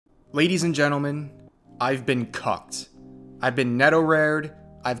Ladies and gentlemen, I've been cucked. I've been NTR'd,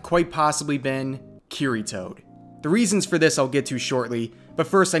 I've quite possibly been Kirito'd. The reasons for this I'll get to shortly, but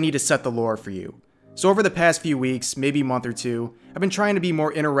first I need to set the lore for you. So over the past few weeks, maybe month or two, I've been trying to be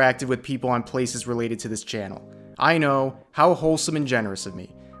more interactive with people on places related to this channel. I know, how wholesome and generous of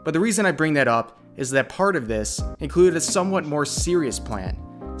me, but the reason I bring that up is that part of this included a somewhat more serious plan.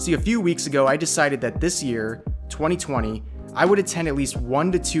 See, a few weeks ago I decided that this year, 2020, I would attend at least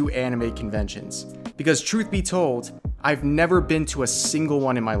 1 to 2 anime conventions, because truth be told, I've never been to a single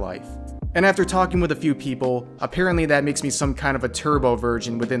one in my life. And after talking with a few people, apparently that makes me some kind of a turbo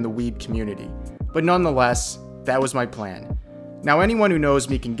virgin within the weeb community. But nonetheless, that was my plan. Now anyone who knows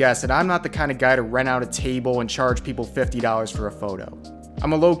me can guess that I'm not the kind of guy to rent out a table and charge people $50 for a photo.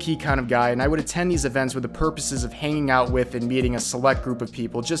 I'm a low-key kind of guy, and I would attend these events with the purposes of hanging out with and meeting a select group of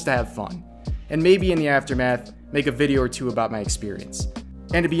people just to have fun. And maybe in the aftermath, make a video or two about my experience.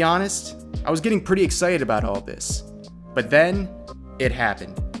 And to be honest, I was getting pretty excited about all this. But then, it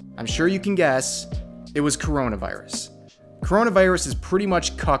happened. I'm sure you can guess, it was coronavirus. Coronavirus has pretty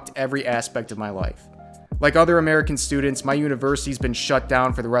much cucked every aspect of my life. Like other American students, my university's been shut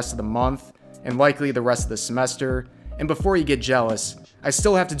down for the rest of the month, and likely the rest of the semester, and before you get jealous, I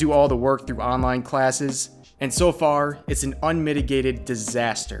still have to do all the work through online classes, and so far, it's an unmitigated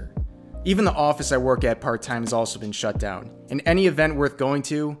disaster. Even the office I work at part-time has also been shut down, and any event worth going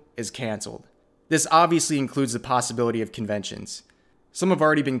to is canceled. This obviously includes the possibility of conventions. Some have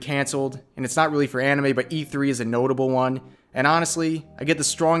already been canceled, and it's not really for anime, but E3 is a notable one, and honestly, I get the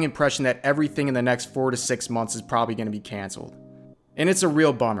strong impression that everything in the next 4 to 6 months is probably going to be canceled. And it's a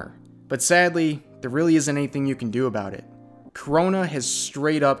real bummer, but sadly, there really isn't anything you can do about it. Corona has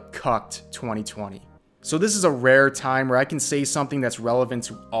straight up cucked 2020. So this is a rare time where I can say something that's relevant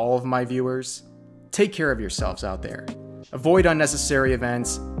to all of my viewers. Take care of yourselves out there. Avoid unnecessary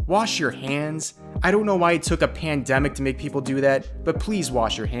events. Wash your hands. I don't know why it took a pandemic to make people do that, but please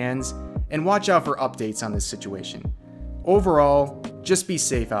wash your hands. And watch out for updates on this situation. Overall, just be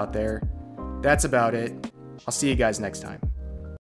safe out there. That's about it. I'll see you guys next time.